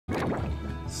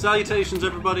Salutations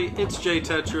everybody, it's Jay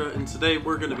Tetra, and today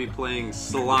we're going to be playing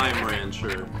Slime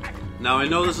Rancher. Now I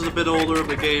know this is a bit older of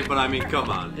a game, but I mean come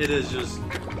on, it's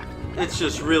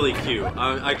just really cute.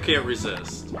 I can't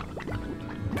resist.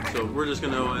 So we're just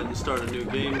going to go ahead and start a new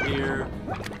game here.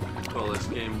 Call this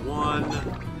game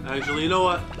 1. Actually, you know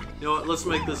what, let's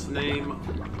make this name.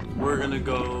 We're going to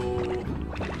go...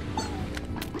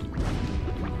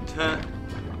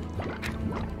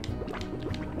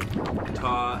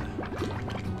 Tot.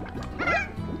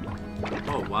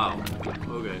 Oh wow.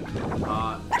 Okay.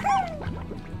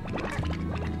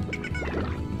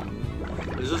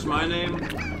 Is this my name?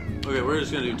 Okay, we're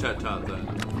just gonna do Tet Tot then.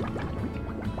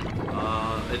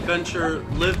 Adventure,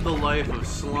 live the life of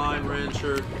Slime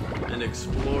Rancher, and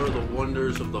explore the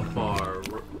wonders of the far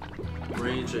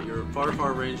range at your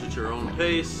far range at your own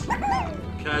pace.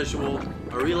 Casual,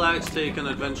 a relaxed take on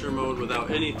adventure mode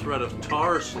without any threat of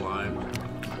tar slime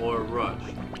or rush.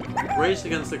 Race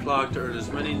against the clock to earn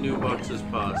as many new bucks as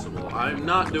possible. I'm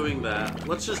not doing that.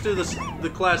 Let's just do this, the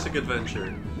classic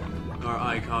adventure. Our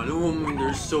icon. Ooh,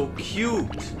 they're so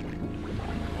cute.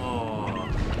 Oh,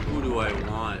 who do I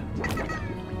want?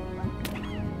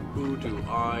 Who do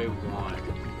I want?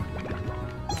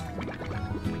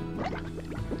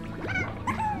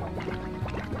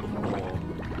 Oh.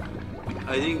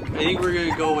 I think we're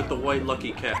gonna go with the white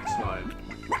lucky cat slime.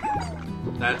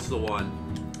 That's the one.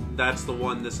 That's the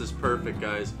one. This is perfect,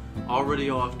 guys. Already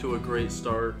off to a great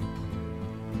start.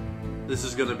 This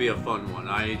is gonna be a fun one.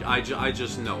 I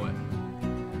just know it.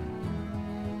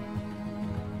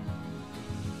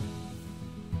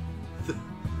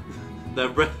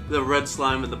 the red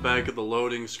slime at the back of the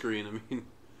loading screen. I mean,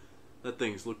 that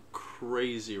thing's look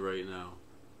crazy right now.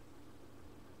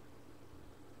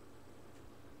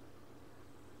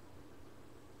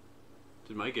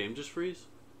 Did my game just freeze?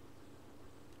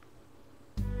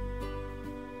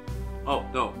 Oh,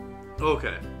 no.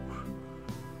 Okay.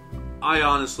 I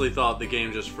honestly thought the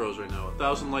game just froze right now.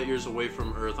 1,000 light years away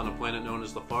from Earth on a planet known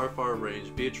as the Far, Far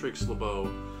Range, Beatrix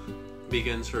LeBeau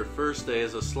begins her first day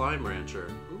as a slime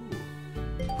rancher. Ooh.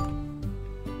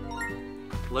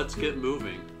 Let's get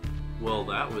moving. Well,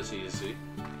 that was easy.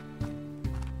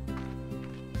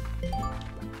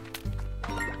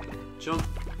 Jump.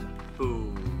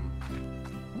 Boom.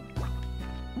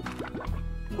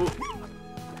 Ooh.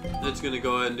 It's gonna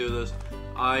go ahead and do this.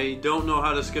 I don't know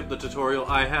how to skip the tutorial.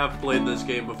 I have played this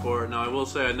game before. Now I will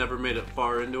say I never made it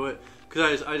far into it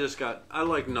because I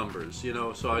like numbers, you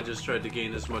know, so I just tried to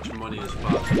gain as much money as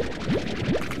possible.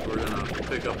 We're gonna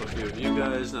pick up a few of you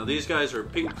guys. Now these guys are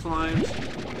pink slimes.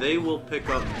 They will pick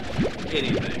up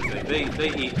anything.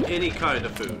 They eat any kind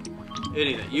of food.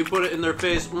 Anything. You put it in their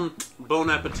face, bon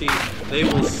appetit, they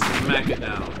will smack it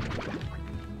down.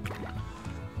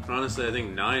 Honestly, I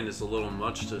think 9 is a little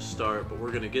much to start, but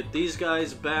we're gonna get these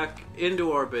guys back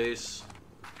into our base.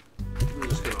 I'm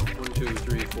just gonna 1, 2,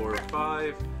 3, 4,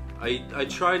 5. I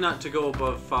try not to go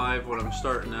above 5 when I'm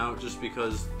starting out, just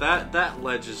because that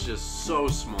ledge is just so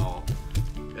small,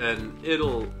 and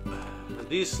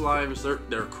these slimes,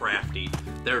 they're crafty.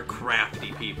 They're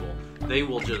crafty people. They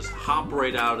will just hop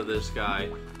right out of this guy,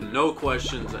 no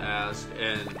questions asked,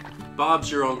 and Bob's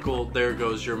your uncle. There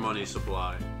goes your money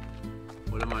supply.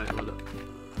 What am I?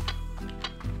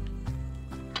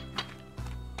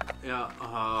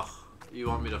 Yeah, you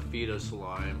want me to feed a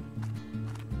slime?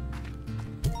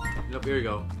 Yep, here you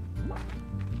go.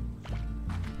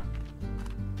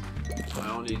 I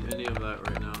don't need any of that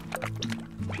right now.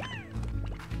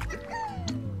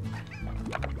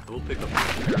 We'll pick up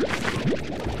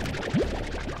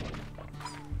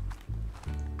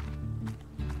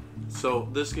So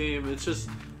this game, it's just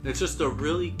a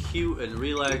really cute and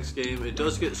relaxed game. It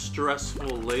does get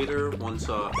stressful later once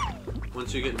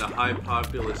you get into high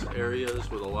populous areas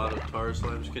with a lot of tar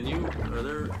slimes. Can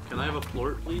I have a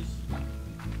plort, please?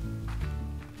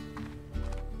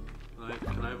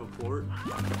 Can I have a plort?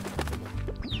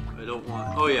 I don't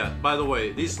want... Oh yeah, by the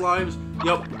way, these slimes,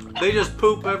 yep, they just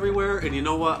poop everywhere, and you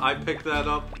know what? I picked that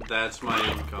up. That's my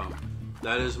income.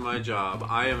 That is my job.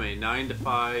 I am a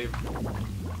 9-to-5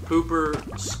 pooper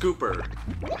scooper.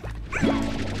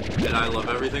 And I love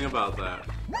everything about that.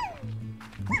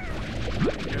 I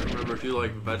can't remember if you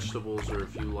like vegetables or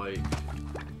if you like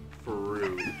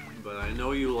fruit, but I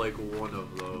know you like one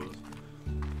of those.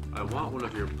 I want one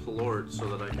of your plorts so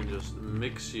that I can just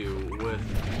mix you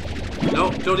with... No,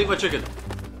 don't eat my chicken!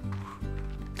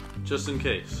 Just in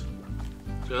case.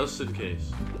 Just in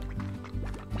case.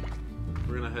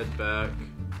 We're gonna head back.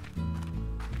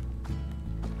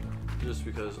 Just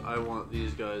because I want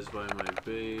these guys by my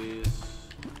base.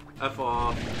 F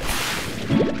off.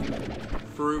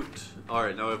 Fruit.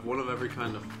 Alright, now I have one of every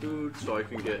kind of food, so I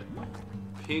can get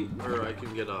pink, or I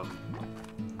can get,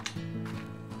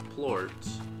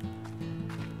 plorts.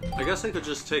 I guess I could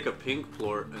just take a pink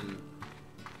plort and...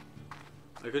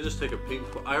 I could just take a pink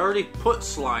plort. I already put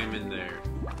slime in there.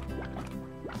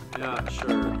 Yeah,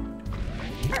 sure.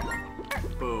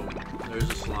 Boom. There's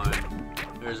a slime.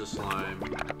 There's a slime.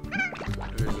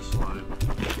 There's a slime.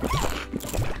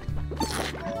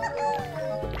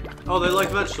 Oh, they like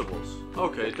vegetables.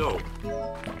 Okay, dope.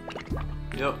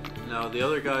 Yep. Now the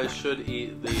other guys should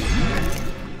eat these.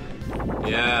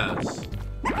 Yes.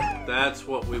 That's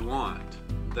what we want.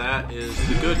 That is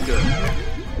the good.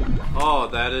 Oh,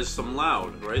 that is some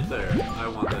loud right there. I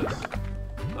want this.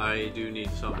 I do need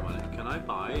some money. Can I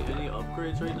buy any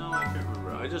upgrades right now? I can't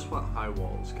remember. I just want high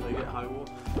walls. Can I get high wall?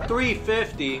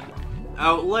 350?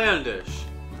 Outlandish.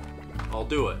 I'll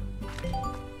do it.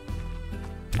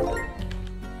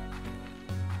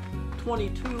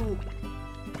 22.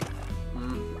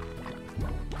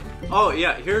 Oh,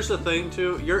 yeah, here's the thing,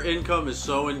 too. Your income is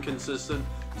so inconsistent.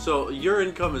 So, your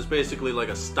income is basically like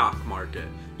a stock market.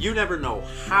 You never know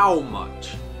how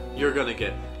much you're gonna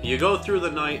get. You go through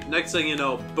the night, next thing you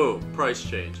know, boom, price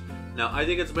change. Now, I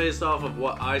think it's based off of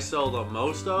what I sell the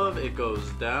most of. It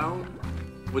goes down,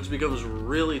 which becomes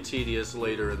really tedious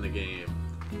later in the game.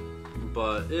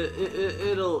 But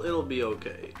it'll be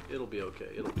okay. It'll be okay.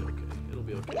 It'll be okay. It'll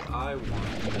be okay. I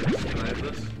want this. Can I have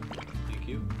this? Thank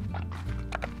you.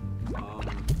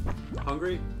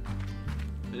 Hungry?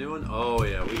 Anyone? Oh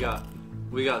yeah,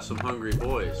 we got some hungry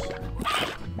boys.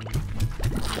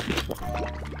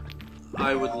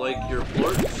 I would like your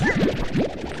plorts.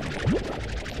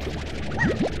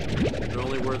 They're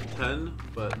only worth 10,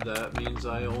 but that means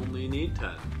I only need 10.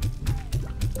 I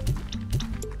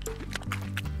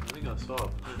think I saw.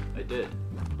 I did.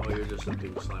 Oh, you're just a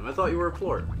pink slime. I thought you were a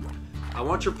plort. I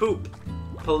want your poop.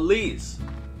 Please.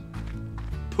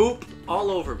 Poop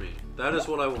all over me. That is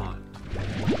what I want.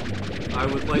 I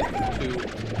would like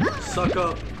to suck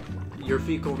up your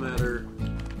fecal matter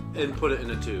and put it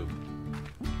in a tube.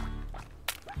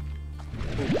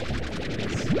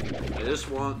 I just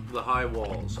want the high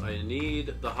walls. I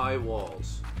need the high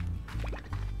walls.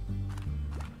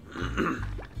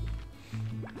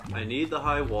 I need the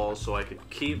high walls so I can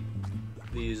keep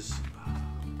these...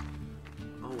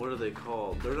 Oh, what are they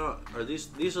called? They're not... Are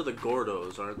these are the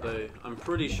Gordos, aren't they? I'm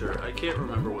pretty sure. I can't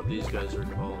remember what these guys are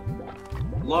called.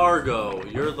 Largo!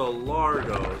 You're the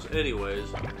Largos. Anyways,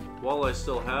 while I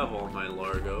still have all my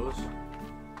Largos...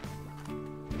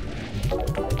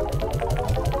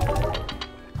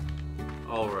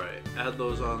 Alright, add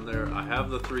those on there. I have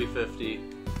the 350.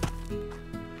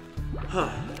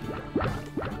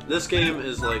 This game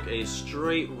is like a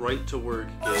straight right-to-work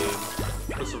game.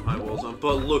 Put some high walls on.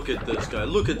 But look at this guy.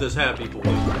 Look at this happy boy.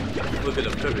 Look at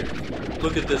him. Come here.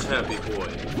 Look at this happy boy.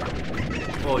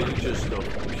 Oh, you just the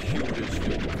cutest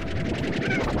dude.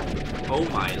 Oh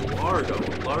my, Largo.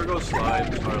 Largo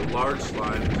slimes are large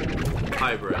slimes,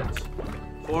 hybrids.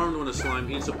 Formed when a slime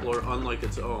eats a plort unlike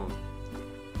its own.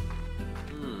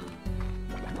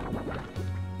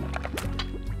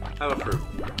 Have a fruit.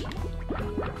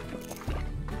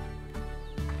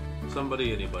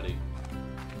 Somebody, anybody.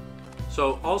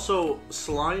 So, also,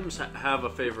 slimes have a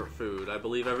favorite food. I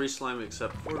believe every slime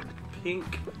except for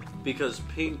pink, because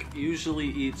pink usually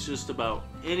eats just about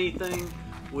anything,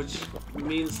 which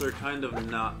means they're kind of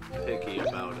not picky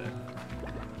about it.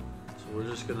 So we're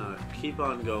just gonna keep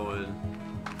on going.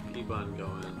 Keep on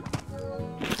going.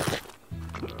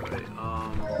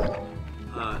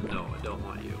 Alright, no, I don't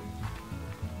want you.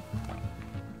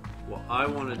 What I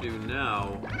want to do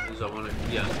now is I want to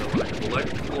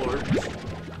collect plorts.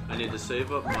 I need to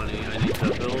save up money. I need to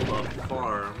build a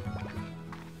farm.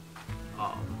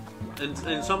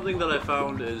 And something that I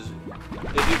found is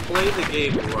if you play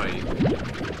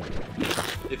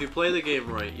the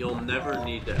game right, you'll never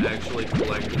need to actually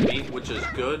collect meat, which is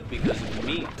good because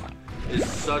meat is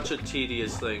such a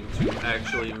tedious thing to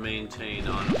actually maintain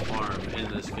on a farm in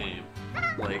this game.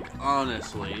 Like,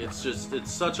 honestly, it's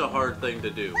such a hard thing to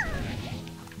do.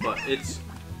 But it's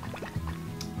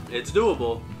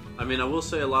doable. I mean, I will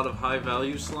say a lot of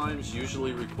high-value slimes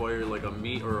usually require, like, a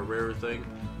meat or a rare thing.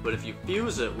 But if you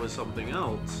fuse it with something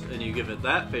else, and you give it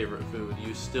that favorite food,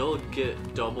 you still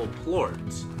get double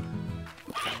plorts.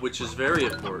 Which is very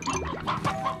important.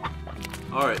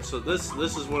 Alright, so this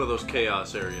is one of those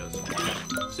chaos areas.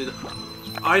 See,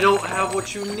 I don't have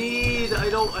what you need! I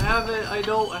don't have it! I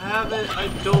don't have it! I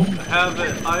don't have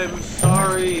it! I'm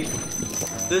sorry!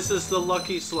 This is the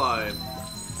lucky slime.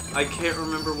 I can't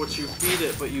remember what you feed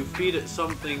it, but you feed it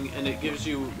something and it gives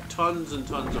you tons and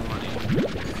tons of money.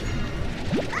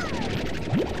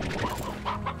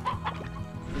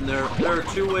 And there are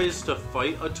two ways to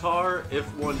fight a tar if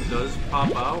one does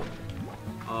pop out.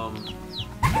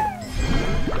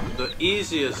 The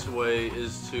easiest way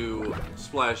is to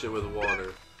splash it with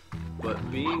water.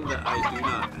 But being that I do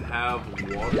not have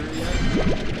water yet...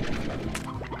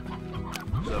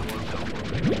 Is that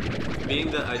one?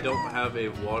 Being that I don't have a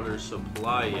water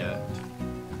supply yet,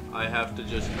 I have to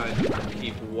just kind of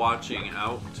keep watching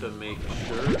out to make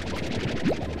sure.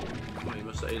 Oh, you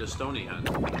must have ate a stony hen.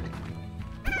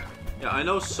 Yeah, I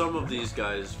know some of these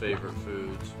guys' favorite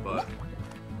foods, but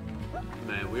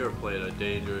man, we are playing a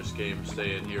dangerous game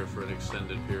staying here for an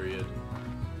extended period.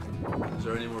 Is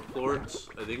there any more plorts?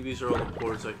 I think these are all the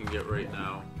plorts I can get right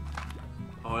now.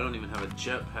 Oh, I don't even have a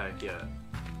jetpack yet.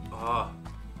 Ah.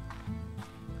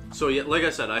 So yeah, like I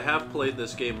said, I have played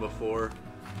this game before.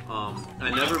 I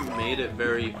never made it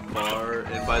very far,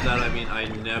 and by that I mean I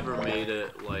never made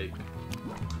it like...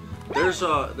 There's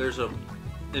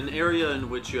an area in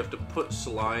which you have to put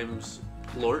slimes,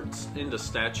 plorts, into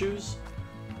statues,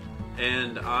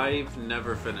 and I've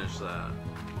never finished that.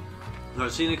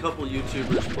 I've seen a couple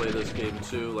YouTubers play this game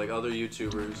too, like other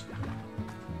YouTubers,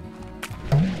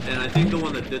 and I think the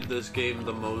one that did this game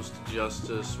the most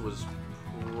justice was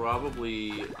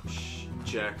probably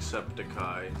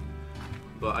Jacksepticeye.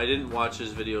 But I didn't watch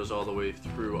his videos all the way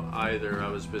through either. I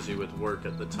was busy with work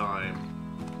at the time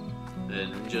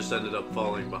and just ended up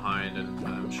falling behind, and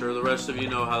I'm sure the rest of you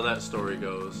know how that story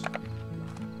goes.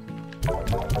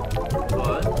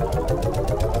 But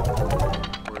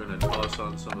we're gonna toss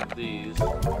on some of these.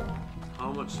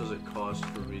 How much does it cost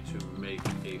for me to make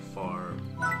a farm?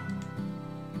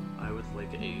 I would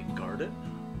like a garden.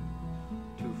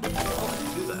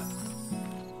 I'll do that.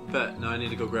 Bet, now I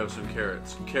need to go grab some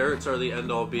carrots. Carrots are the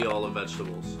end-all be-all of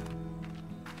vegetables.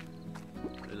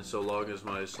 And so long as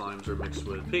my slimes are mixed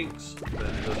with pinks,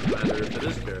 then it doesn't matter if it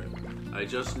is carrot. I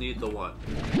just need the one.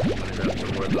 I'm gonna grab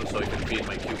some more though so I can feed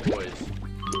my cute boys.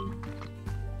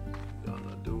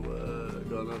 Gonna do it.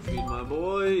 Gonna feed my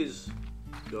boys.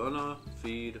 Gonna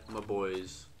feed my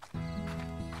boys.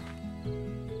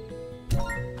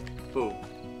 Boom.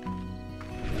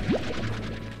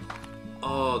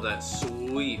 Oh, that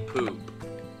sweet poop.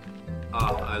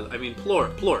 Ah, I mean,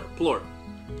 plort.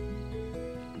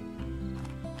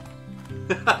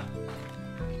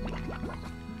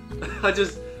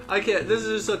 I can't, this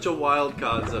is such a wild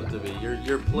concept to me.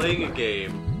 You're playing a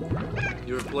game.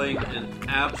 You're playing an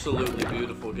absolutely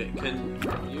beautiful game.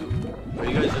 Are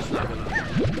you guys just not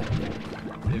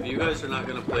gonna, if you guys are not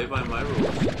gonna play by my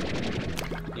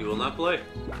rules, you will not play.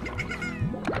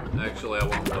 Actually, I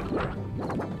want one more.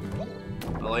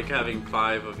 I like having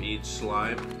 5 of each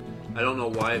slime. I don't know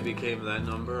why it became that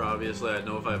number. Obviously, I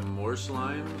know if I have more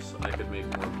slimes, I could make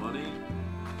more money.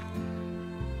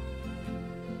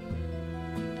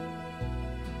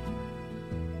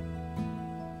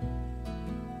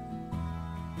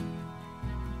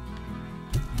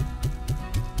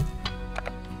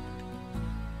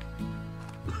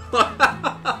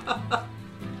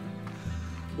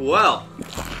 Well,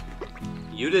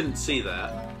 you didn't see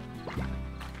that.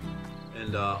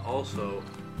 And also,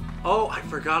 oh, I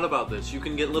forgot about this. You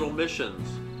can get little missions.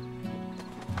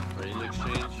 Range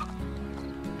exchange.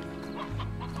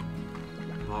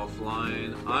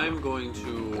 Offline. I'm going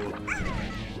to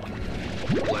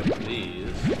collect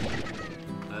these.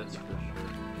 That's for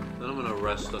sure. Then I'm gonna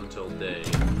rest until day.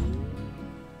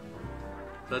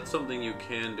 That's something you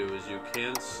can do, is you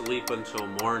can sleep until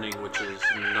morning, which is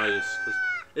nice. 'Cause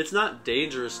it's not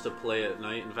dangerous to play at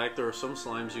night. In fact, there are some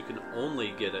slimes you can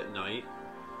only get at night.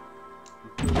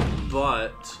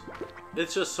 But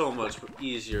it's just so much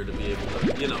easier to be able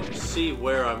to, you know, see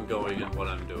where I'm going and what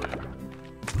I'm doing.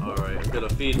 Alright, I'm gonna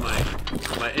feed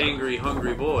my angry,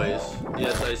 hungry boys.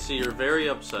 Yes, I see you're very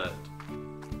upset.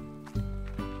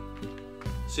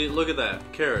 See, look at that.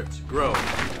 Carrots, grow.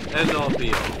 End all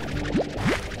be all.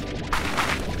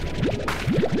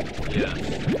 Yes.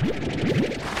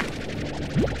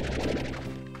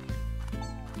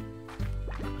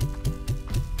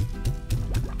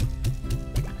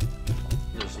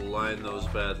 Line those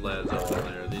bad lads up in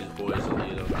there. These boys will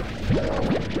eat them.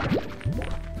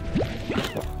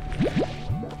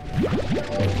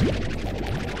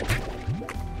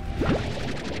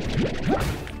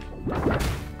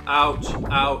 Ouch,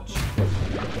 ouch,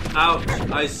 ouch.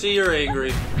 I see you're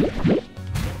angry.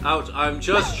 Ouch, I'm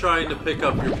just trying to pick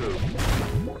up your poop.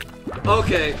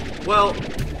 Okay, well,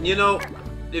 you know,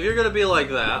 if you're gonna be like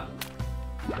that,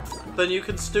 then you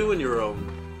can stew in your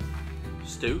own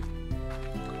stew.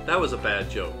 That was a bad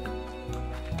joke.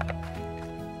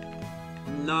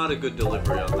 Not a good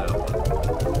delivery on that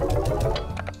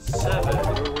one.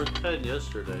 7. We were 10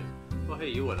 yesterday. Oh, hey,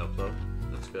 you went up though.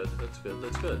 That's good. That's good.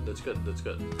 That's good. That's good. That's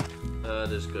good. That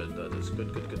is good. That is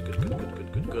good. Good. Good. Good.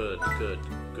 Good. Good. Good. Good. Good.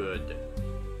 Good. Good.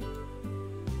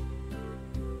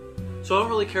 So I don't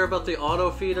really care about the auto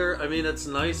feeder. I mean, it's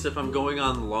nice if I'm going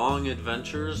on long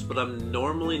adventures, but I'm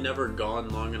normally never gone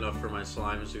long enough for my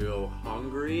slimes to go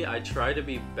hungry. I try to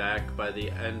be back by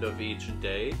the end of each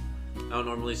day. I don't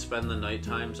normally spend the night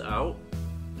times out.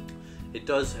 It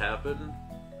does happen,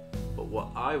 but what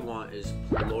I want is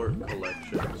plort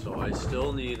collection, so I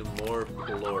still need more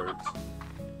plorts.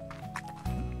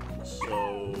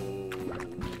 So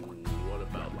what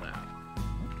about that?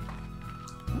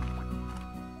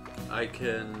 I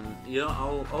can, you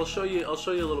know, I'll show you a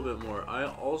little bit more. I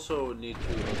also need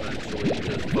to eventually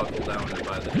just buckle down and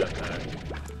buy the jetpack.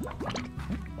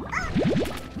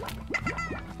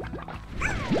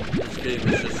 This game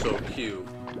is just so cute.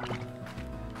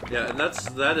 Yeah, and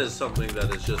that is something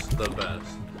that is just the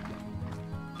best.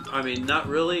 I mean, not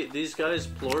really. These guys,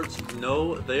 plorts,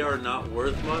 no, they are not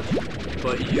worth much,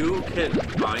 but you can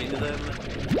find them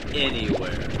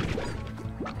anywhere.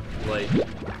 Like,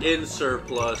 in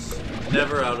surplus,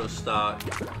 never out of stock,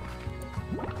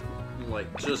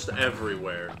 like, just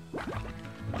everywhere.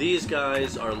 These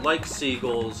guys are like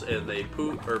seagulls, and they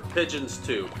poop, or pigeons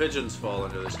too. Pigeons fall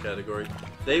into this category.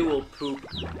 They will poop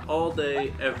all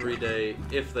day, every day,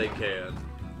 if they can.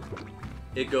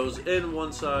 It goes in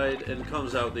one side and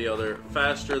comes out the other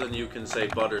faster than you can say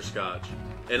butterscotch.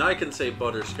 And I can say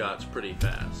butterscotch pretty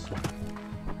fast.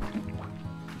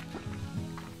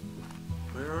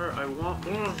 I want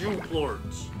more of you,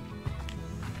 plorts.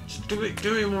 Just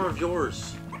give me more of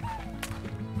yours.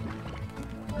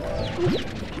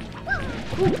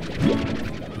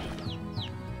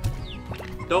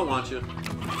 Don't want you.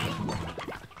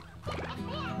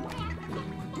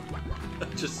 I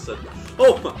just said,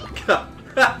 oh my god.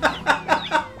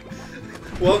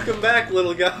 Welcome back,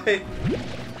 little guy.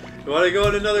 You want to go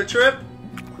on another trip?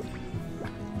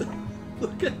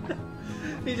 Look at that.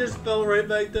 He just fell right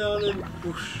back down and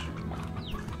whoosh.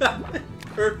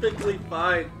 Perfectly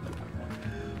fine.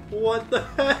 What the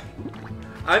heck?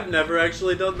 I've never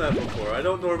actually done that before. I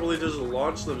don't normally just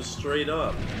launch them straight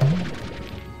up.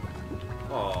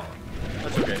 Aw.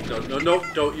 That's okay. No,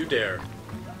 don't you dare.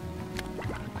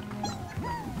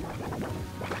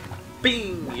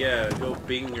 Bing! Yeah, go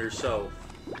bing yourself.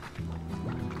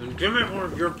 And give me more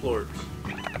of your plorts.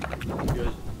 You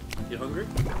guys, you hungry?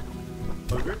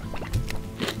 Hungry?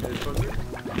 You guys hungry?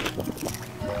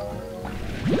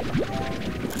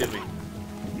 Give me.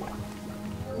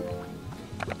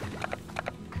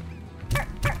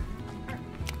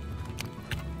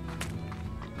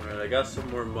 Alright, I got some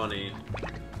more money.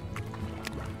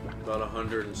 About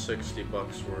 160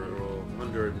 bucks worth, well,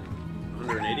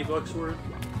 180 bucks worth.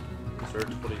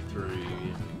 Start 23,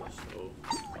 so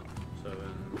 7,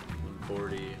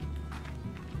 140.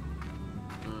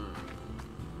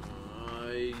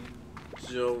 I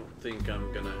don't think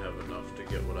I'm gonna have enough to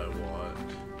get what I want.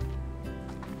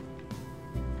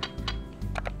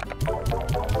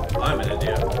 I'm an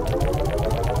idiot.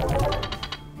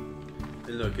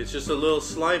 And look, it's just a little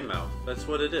slime mouth. That's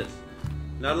what it is.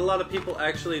 Not a lot of people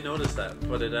actually notice that,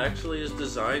 but it actually is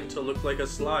designed to look like a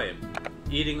slime,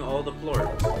 eating all the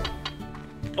plorts.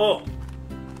 Oh!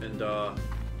 And, I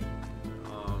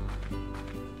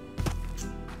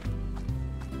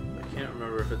can't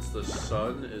remember if it's the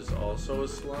sun is also a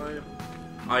slime.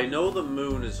 I know the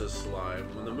moon is a slime.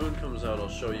 When the moon comes out, I'll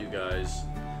show you guys.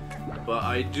 But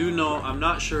I do know, I'm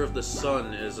not sure if the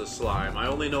sun is a slime. I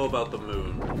only know about the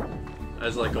moon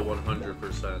as like a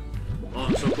 100%. Oh,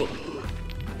 I'm so cool.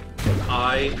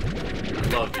 I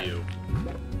love you.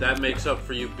 That makes up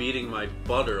for you beating my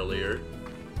butt earlier.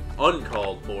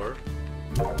 Uncalled for.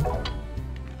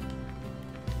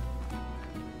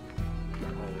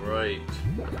 Alright.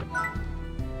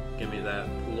 Give me that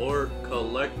plort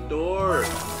collector.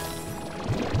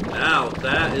 Now,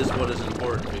 that is what is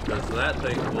important, because that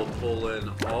thing will pull in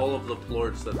all of the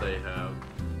plorts that they have.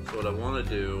 So what I want to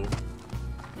do...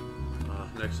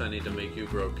 next I need to make you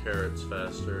grow carrots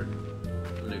faster.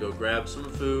 I'm going to go grab some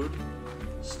food,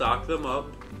 stock them up.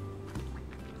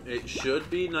 It should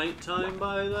be nighttime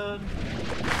by then.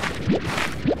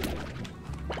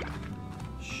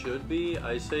 Should be.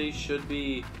 I say should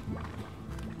be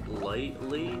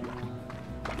lightly.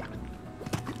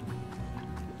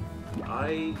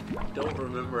 I don't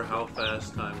remember how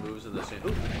fast time moves in this game.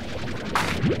 Ooh.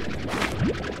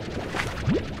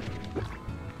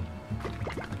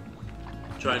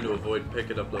 Trying to avoid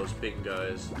picking up those pink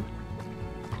guys.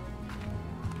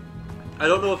 I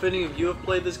don't know if any of you have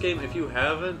played this game. If you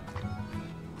haven't,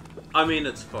 I mean,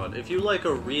 it's fun. If you like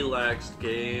a relaxed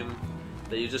game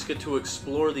that you just get to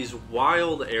explore these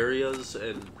wild areas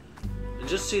and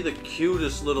just see the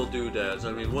cutest little doodads.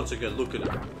 I mean, once again, look at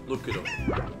him. Look at him.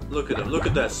 Look at him. Look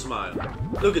at that smile.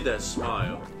 Look at that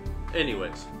smile.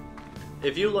 Anyways,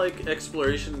 if you like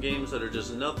exploration games that are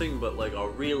just nothing but like a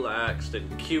relaxed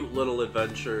and cute little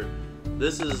adventure,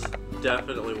 this is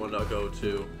definitely one to go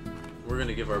to. We're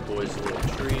gonna give our boys a little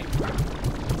treat.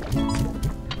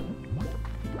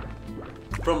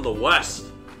 From the west.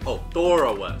 Oh,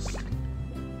 Thora West.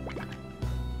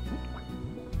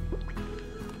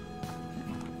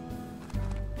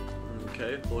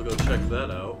 Okay, we'll go check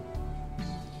that out.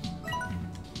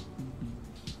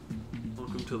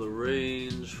 Welcome to the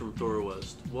range from Thora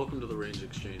West. Welcome to the range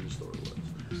exchange, Thora West.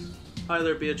 Hi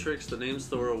there, Beatrix. The name's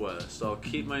Thora West. I'll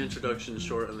keep my introduction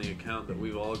short on the account that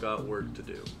we've all got work to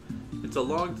do.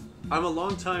 I'm a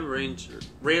long-time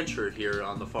rancher here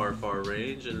on the Far Far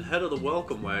Range and head of the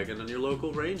welcome wagon on your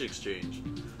local range exchange.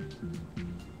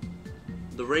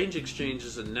 The range exchange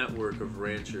is a network of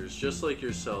ranchers just like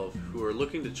yourself who are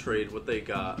looking to trade what they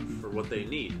got for what they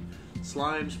need.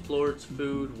 Slimes, plorts,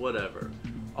 food, whatever.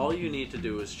 All you need to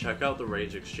do is check out the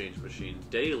range exchange machine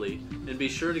daily and be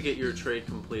sure to get your trade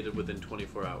completed within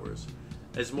 24 hours.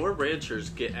 As more ranchers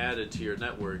get added to your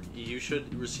network, you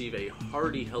should receive a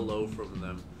hearty hello from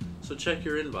them, so check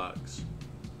your inbox.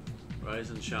 Rise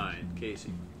and shine,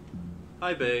 Casey.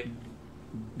 Hi, Bay.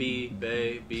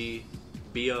 Bia.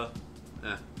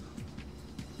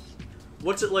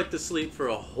 What's it like to sleep for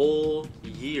a whole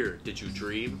year? Did you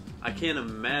dream? I can't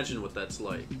imagine what that's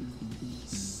like.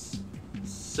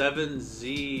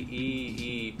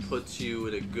 7ZEE puts you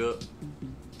in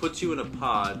a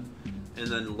pod and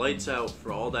then lights out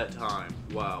for all that time.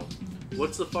 Wow.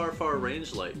 What's the Far Far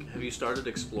Range like? Have you started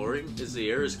exploring? Is the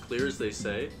air as clear as they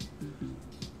say?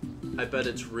 I bet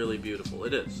it's really beautiful.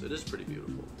 It is. It is pretty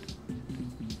beautiful.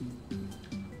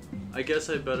 I guess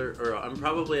I'm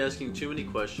probably asking too many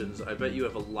questions. I bet you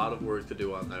have a lot of work to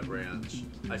do on that ranch.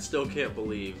 I still can't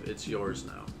believe it's yours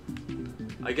now.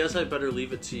 I guess I better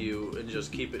leave it to you and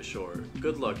just keep it short.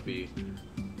 Good luck, B.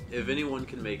 If anyone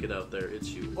can make it out there, it's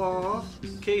you. Aww,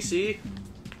 Casey.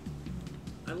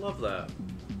 I love that.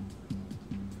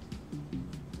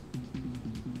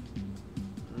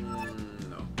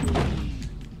 No.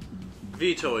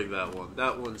 Vetoing that one.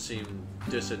 That one seemed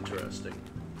disinteresting.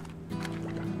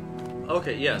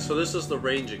 Okay, yeah, so this is the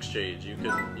range exchange. You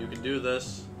can do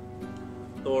this.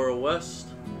 Thora West.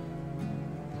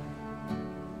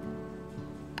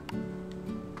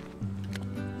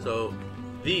 So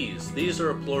these are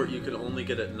a plort you can only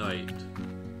get at night.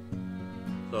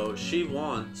 So she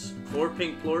wants 4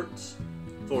 pink plorts,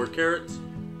 4 carrots,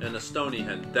 and a stony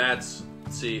hen.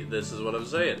 See, this is what I'm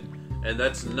saying. And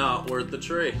that's not worth the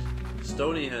trade.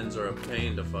 Stony hens are a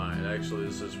pain to find. Actually,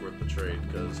 this is worth the trade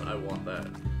because I want that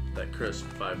crisp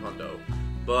 500.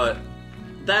 But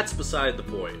that's beside the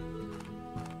point.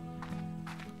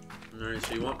 Alright,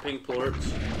 so you want pink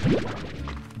plorts.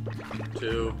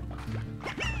 2.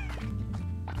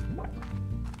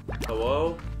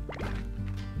 Hello?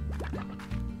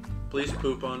 Please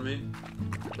poop on me.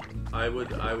 I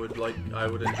would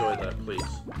enjoy that, please.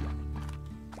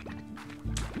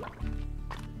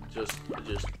 Just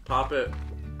pop it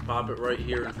right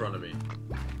here in front of me.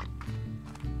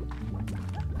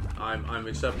 I'm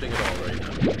accepting it all right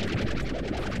now.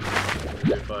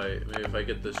 Maybe if I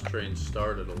get this train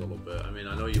started a little bit. I mean,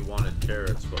 I know you wanted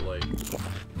carrots, but like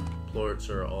plorts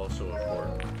are also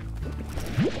important.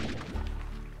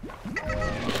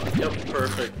 Yep,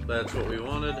 perfect. That's what we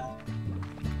wanted.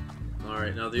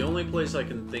 Alright, now the only place I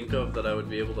can think of that I would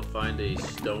be able to find a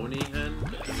stony hen,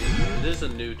 I mean, it is a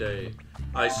new day.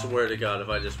 I swear to God, if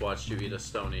I just watched you eat a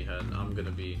stony hen, I'm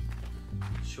gonna be...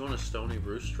 Does she want a stony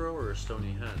roostro or a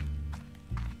stony hen?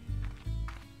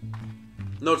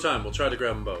 No time, we'll try to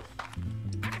grab them both.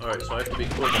 Alright, so I have to be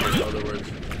quick here, in other words.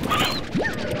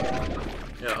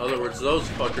 Yeah, in other words, those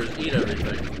fuckers eat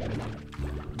everything.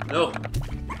 No!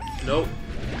 Nope.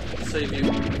 Save you.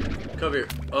 Come here.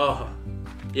 Oh.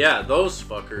 Yeah, those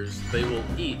fuckers, they will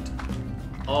eat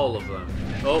all of them.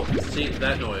 Oh, see,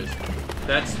 that noise.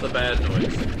 That's the bad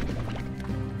noise.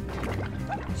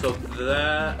 So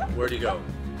that... Where'd he go?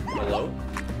 Hello?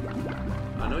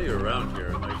 I know you're around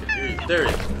here. I can hear you. There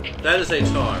he is. That is a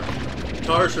tar.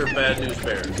 Tars are bad news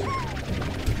bears.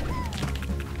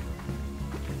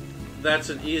 That's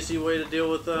an easy way to deal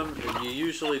with them. You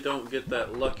usually don't get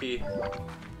that lucky.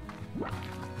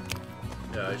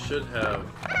 Yeah, I should have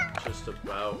just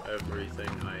about everything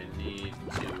I need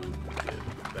to get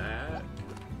back.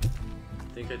 I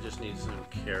think I just need some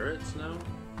carrots now.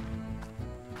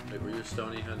 Wait, were you a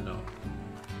stony hen? No.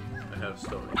 I have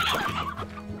stony.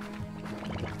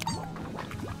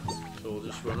 So we'll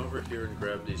just run over here and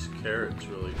grab these carrots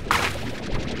really quick.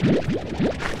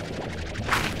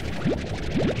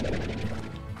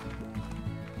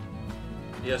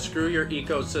 Yeah, screw your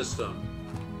ecosystem.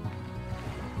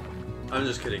 I'm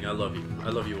just kidding. I love you.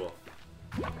 I love you all.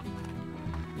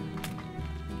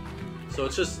 So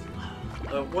it's just,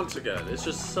 once again, it's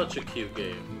just such a cute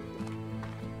game.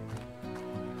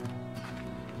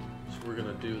 So we're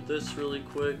gonna do this really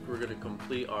quick. We're gonna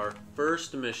complete our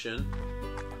first mission.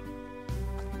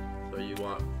 So you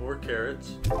want 4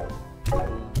 carrots.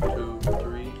 1, 2,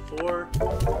 3, 4.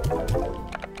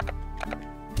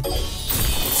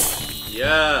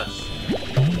 Yes!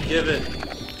 Give it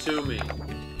to me.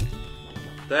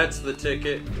 That's the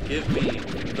ticket. Give me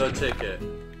the ticket.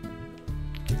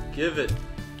 Give it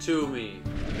to me,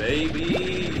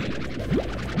 baby!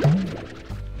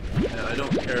 Yeah, I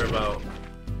don't care about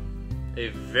a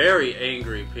very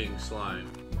angry pink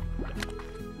slime.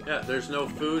 Yeah, there's no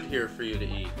food here for you to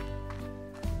eat.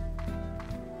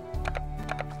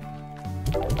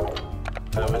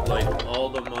 I would like all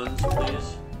the muns,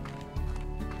 please.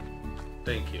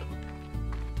 Thank you.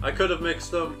 I could have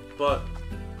mixed them, but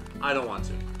I don't want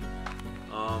to.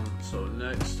 So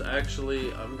next,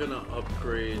 actually, I'm gonna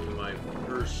upgrade my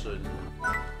person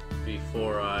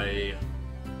before I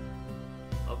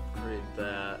upgrade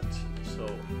that. So,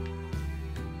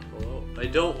 hello? I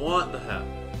don't want the hat.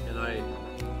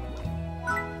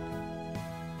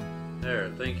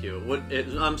 There, thank you.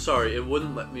 I'm sorry, it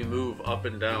wouldn't let me move up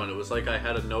and down. It was like I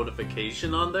had a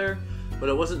notification on there, but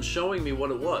it wasn't showing me what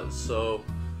it was, so,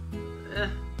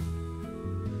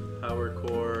 Power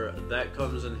core, that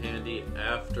comes in handy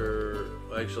after,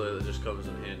 actually that just comes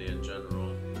in handy in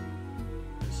general.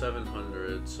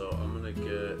 700, so I'm gonna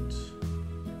get, so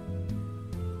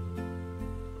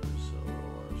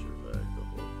your back, the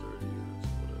whole 30 units,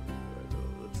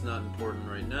 whatever. That's not important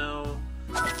right now.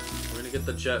 We're gonna get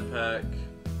the jetpack.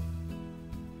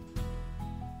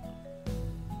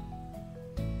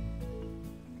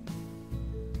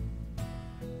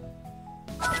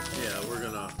 Yeah, we're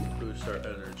gonna boost our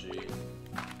energy.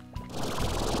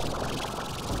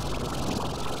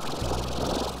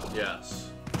 Yes.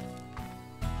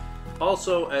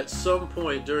 Also, at some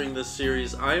point during this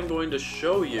series, I am going to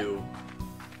show you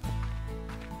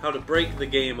how to break the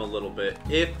game a little bit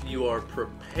if you are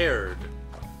prepared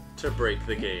to break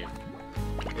the game.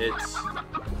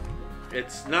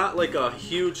 It's not like a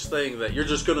huge thing that you're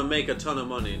just gonna make a ton of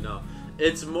money, no.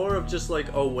 It's more of just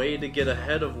like a way to get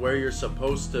ahead of where you're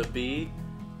supposed to be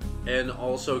and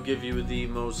also give you the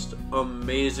most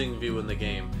amazing view in the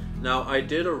game. Now, I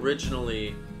did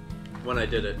originally, when I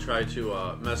did it, try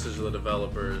to message the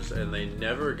developers, and they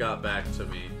never got back to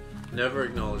me, never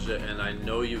acknowledged it, and I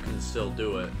know you can still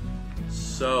do it.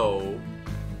 So,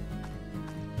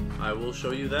 I will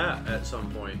show you that at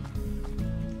some point.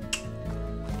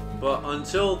 But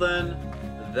until then,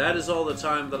 that is all the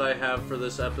time that I have for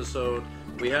this episode.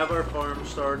 We have our farm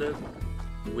started.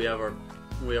 We have our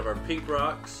pink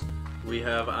rocks. We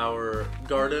have our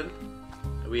garden.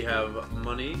 We have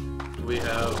money. We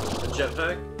have a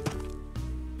jetpack.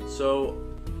 So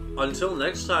until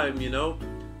next time, you know,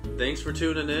 thanks for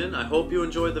tuning in. I hope you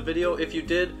enjoyed the video. If you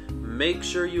did, make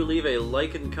sure you leave a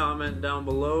like and comment down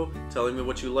below telling me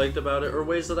what you liked about it or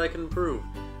ways that I can improve.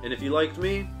 And if you liked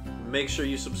me, make sure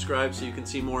you subscribe so you can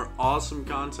see more awesome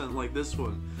content like this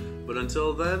one. But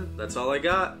until then, that's all I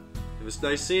got. It was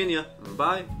nice seeing you.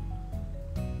 Bye.